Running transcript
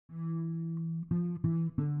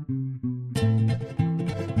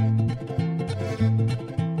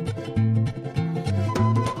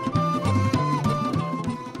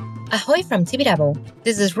Ahoy from Tibidabo.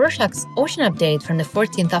 This is Rorschach's Ocean Update from the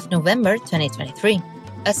 14th of November 2023.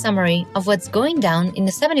 A summary of what's going down in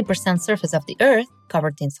the 70% surface of the Earth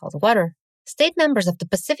covered in salt water. State members of the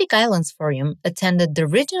Pacific Islands Forum attended the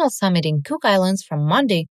regional summit in Cook Islands from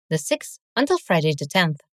Monday, the 6th, until Friday, the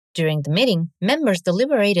 10th. During the meeting, members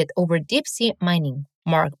deliberated over deep-sea mining.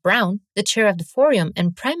 Mark Brown, the chair of the forum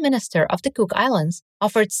and prime minister of the Cook Islands,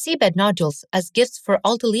 offered seabed nodules as gifts for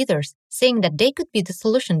all the leaders, saying that they could be the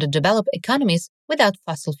solution to develop economies without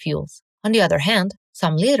fossil fuels. On the other hand,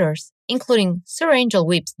 some leaders, including Sir Angel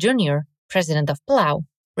Weeps Jr., president of Palau,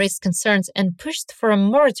 raised concerns and pushed for a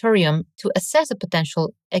moratorium to assess the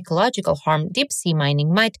potential ecological harm deep-sea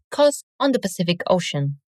mining might cause on the Pacific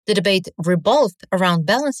Ocean. The debate revolved around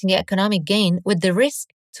balancing the economic gain with the risk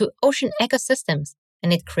to ocean ecosystems,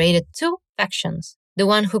 and it created two factions: the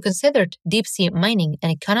one who considered deep-sea mining an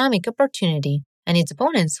economic opportunity, and its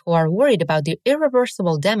opponents who are worried about the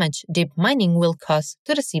irreversible damage deep mining will cause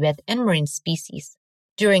to the seabed and marine species.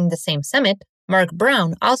 During the same summit, Mark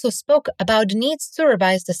Brown also spoke about the needs to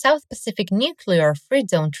revise the South Pacific Nuclear Free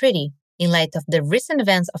Zone Treaty in light of the recent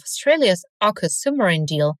events of Australia's AUKUS submarine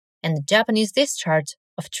deal and the Japanese discharge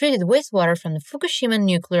of treated wastewater from the Fukushima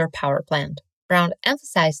nuclear power plant. Brown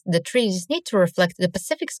emphasized the treaties need to reflect the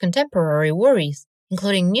Pacific's contemporary worries,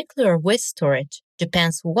 including nuclear waste storage,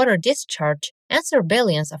 Japan's water discharge, and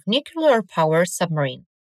surveillance of nuclear power submarine.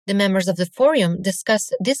 The members of the forum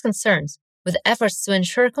discussed these concerns, with efforts to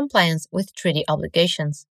ensure compliance with treaty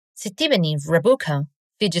obligations. Sitiveni Rabuka,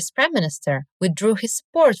 Fiji's prime minister, withdrew his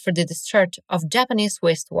support for the discharge of Japanese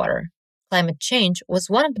wastewater. Climate change was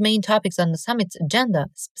one of the main topics on the summit's agenda,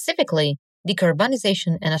 specifically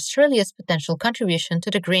decarbonization and Australia's potential contribution to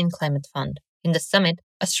the Green Climate Fund. In the summit,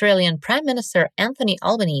 Australian Prime Minister Anthony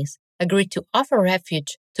Albanese agreed to offer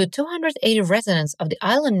refuge to 280 residents of the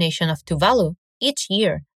island nation of Tuvalu each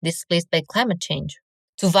year displaced by climate change.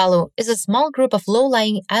 Tuvalu is a small group of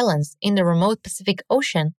low-lying islands in the remote Pacific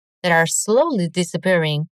Ocean that are slowly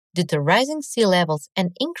disappearing due to rising sea levels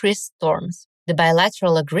and increased storms. The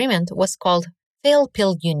bilateral agreement was called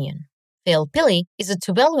Failpil Union. Failpili is a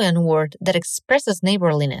Tuvaluan word that expresses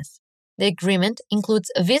neighborliness. The agreement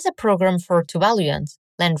includes a visa program for Tuvaluans,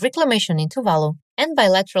 land reclamation in Tuvalu, and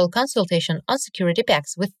bilateral consultation on security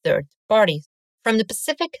pacts with third parties. From the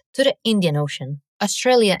Pacific to the Indian Ocean,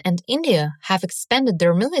 Australia and India have expanded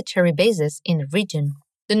their military bases in the region.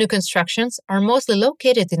 The new constructions are mostly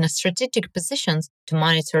located in strategic positions to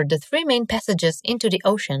monitor the three main passages into the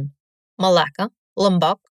ocean: Malacca,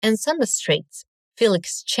 Lombok, and Sunda Straits.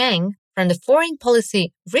 Felix Chang from the Foreign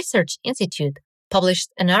Policy Research Institute published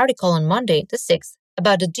an article on Monday, the 6th,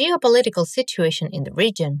 about the geopolitical situation in the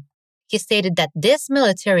region. He stated that this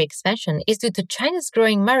military expansion is due to China's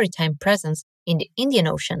growing maritime presence in the Indian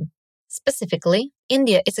Ocean. Specifically,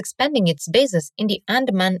 India is expanding its bases in the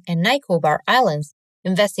Andaman and Nicobar Islands,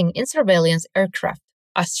 investing in surveillance aircraft.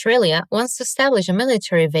 Australia wants to establish a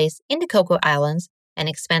military base in the Coco Islands and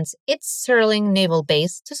expands its Stirling naval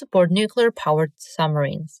base to support nuclear-powered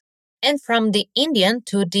submarines. And from the Indian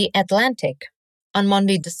to the Atlantic. On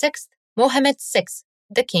Monday the 6th, Mohammed VI,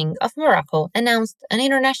 the King of Morocco, announced an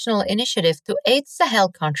international initiative to aid Sahel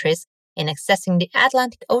countries in accessing the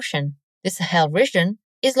Atlantic Ocean. The Sahel region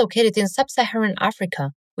is located in sub-Saharan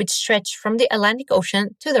Africa, which stretches from the Atlantic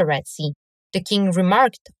Ocean to the Red Sea. The King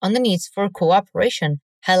remarked on the needs for cooperation,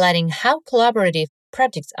 highlighting how collaborative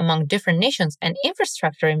projects among different nations and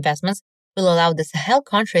infrastructure investments will allow the Sahel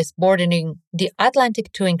countries bordering the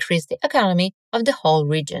Atlantic to increase the economy of the whole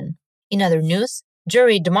region. In other news,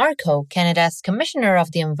 Jerry DeMarco, Canada's Commissioner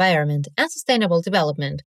of the Environment and Sustainable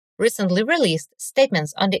Development, recently released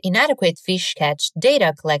statements on the inadequate fish catch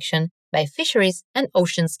data collection by Fisheries and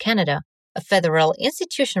Oceans Canada, a federal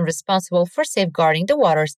institution responsible for safeguarding the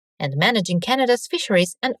waters and managing Canada's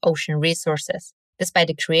fisheries and ocean resources. Despite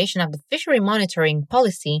the creation of the fishery monitoring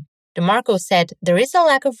policy, DeMarco said there is a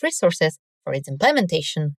lack of resources for its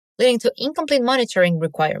implementation, leading to incomplete monitoring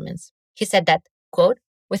requirements. He said that, quote,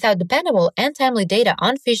 without dependable and timely data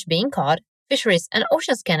on fish being caught, Fisheries and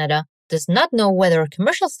Oceans Canada does not know whether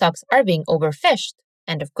commercial stocks are being overfished,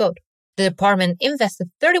 end of quote. The department invested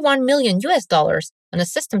 $31 million on a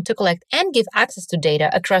system to collect and give access to data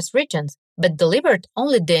across regions, but delivered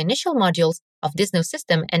only the initial modules of this new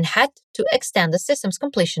system and had to extend the system's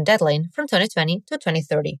completion deadline from 2020 to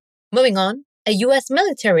 2030. Moving on, a U.S.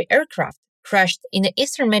 military aircraft crashed in the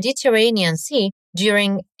eastern Mediterranean Sea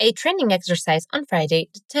during a training exercise on Friday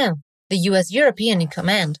the 10th. The U.S. European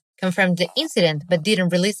Command confirmed the incident but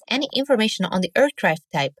didn't release any information on the aircraft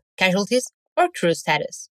type, casualties, or crew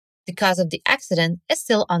status. The cause of the accident is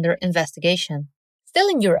still under investigation. Still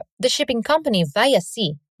in Europe, the shipping company Via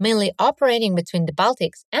Sea mainly operating between the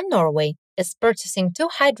Baltics and Norway, is purchasing 2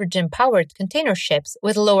 hydrogen-powered container ships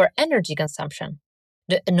with lower energy consumption.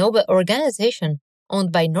 The Enova organization,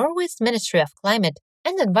 owned by Norway's Ministry of Climate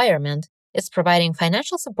and Environment, is providing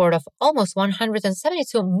financial support of almost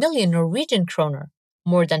 172 million Norwegian kroner,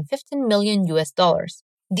 more than $15 million.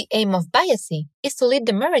 The aim of BioSea is to lead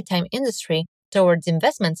the maritime industry towards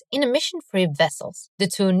investments in emission-free vessels. The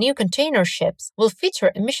 2 new container ships will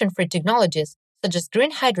feature emission-free technologies such as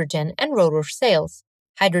green hydrogen and rotor sails.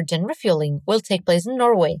 Hydrogen refueling will take place in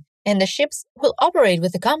Norway, and the ships will operate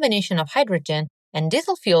with a combination of hydrogen and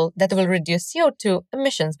diesel fuel that will reduce CO2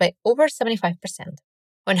 emissions by over 75%.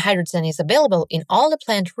 When hydrogen is available in all the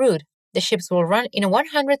planned route, the ships will run in a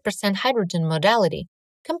 100% hydrogen modality,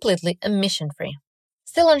 completely emission-free.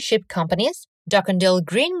 Still on ship companies, Duckendale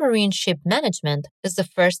Green Marine Ship Management is the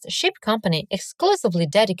first ship company exclusively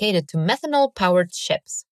dedicated to methanol-powered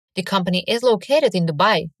ships. The company is located in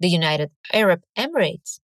Dubai, the United Arab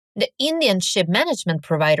Emirates. The Indian ship management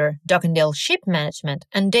provider Duckendale Ship Management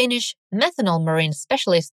and Danish methanol marine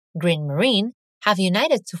specialist Green Marine have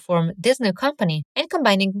united to form this new company and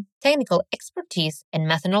combining technical expertise and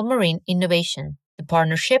methanol marine innovation. The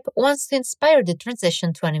partnership wants to inspire the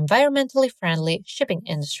transition to an environmentally friendly shipping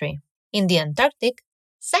industry. In the Antarctic,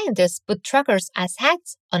 scientists put trackers as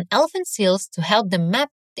hats on elephant seals to help them map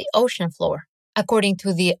the ocean floor. According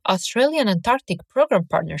to the Australian Antarctic Program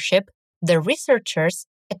Partnership, the researchers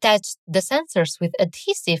attached the sensors with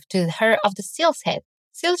adhesive to the hair of the seal's head.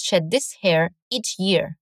 Seals shed this hair each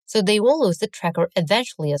year, so they will lose the tracker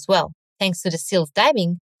eventually as well. Thanks to the seals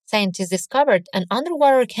diving, scientists discovered an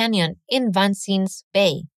underwater canyon in Vincennes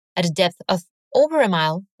Bay at a depth of over a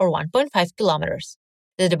mile or 1.5 kilometers.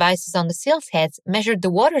 The devices on the seals' heads measured the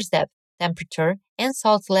water's depth, temperature, and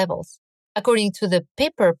salt levels. According to the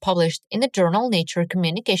paper published in the journal Nature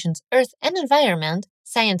Communications Earth and Environment,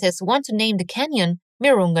 scientists want to name the canyon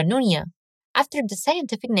Mirunga Nunya, after the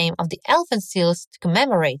scientific name of the elephant seals to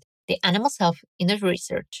commemorate the animal's health in the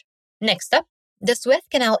research. Next up, the Suez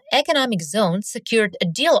Canal Economic Zone secured a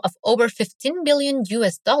deal of over $15 billion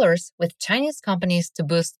with Chinese companies to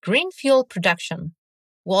boost green fuel production.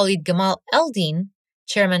 Walid Gamal Eldin,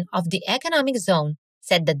 chairman of the Economic Zone,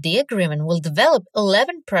 said that the agreement will develop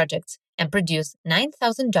 11 projects and produce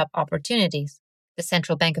 9,000 job opportunities. The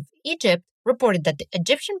Central Bank of Egypt reported that the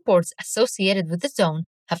Egyptian ports associated with the zone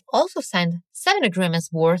have also signed 7 agreements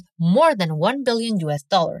worth more than $1 billion.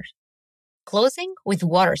 Closing with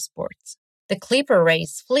water sports. The Clipper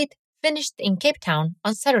Race fleet finished in Cape Town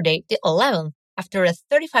on Saturday the 11th after a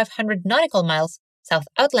 3,500 nautical miles South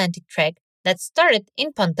Atlantic trek that started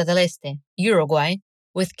in Ponta del Este, Uruguay,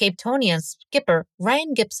 with Cape Townian skipper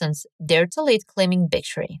Ryan Gibson's Dare to Lead claiming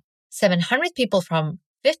victory. 700 people from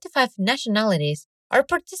 55 nationalities are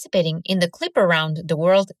participating in the Clipper Round the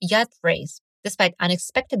World Yacht Race. Despite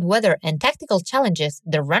unexpected weather and tactical challenges,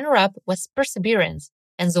 the runner-up was Perseverance,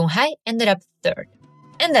 and Zhonghai ended up third.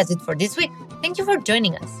 And that's it for this week. Thank you for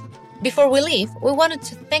joining us. Before we leave, we wanted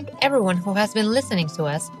to thank everyone who has been listening to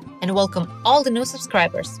us and welcome all the new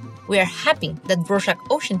subscribers. We are happy that Rorschach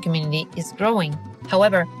Ocean community is growing.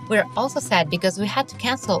 However, we are also sad because we had to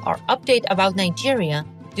cancel our update about Nigeria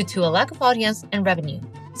due to a lack of audience and revenue.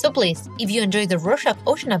 So please, if you enjoyed the Rorschach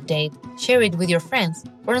Ocean update, share it with your friends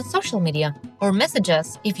or on social media, or message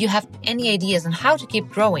us if you have any ideas on how to keep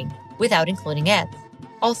growing without including ads.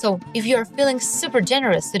 Also, if you are feeling super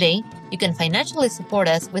generous today, you can financially support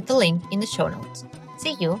us with the link in the show notes.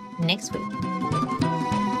 See you next week.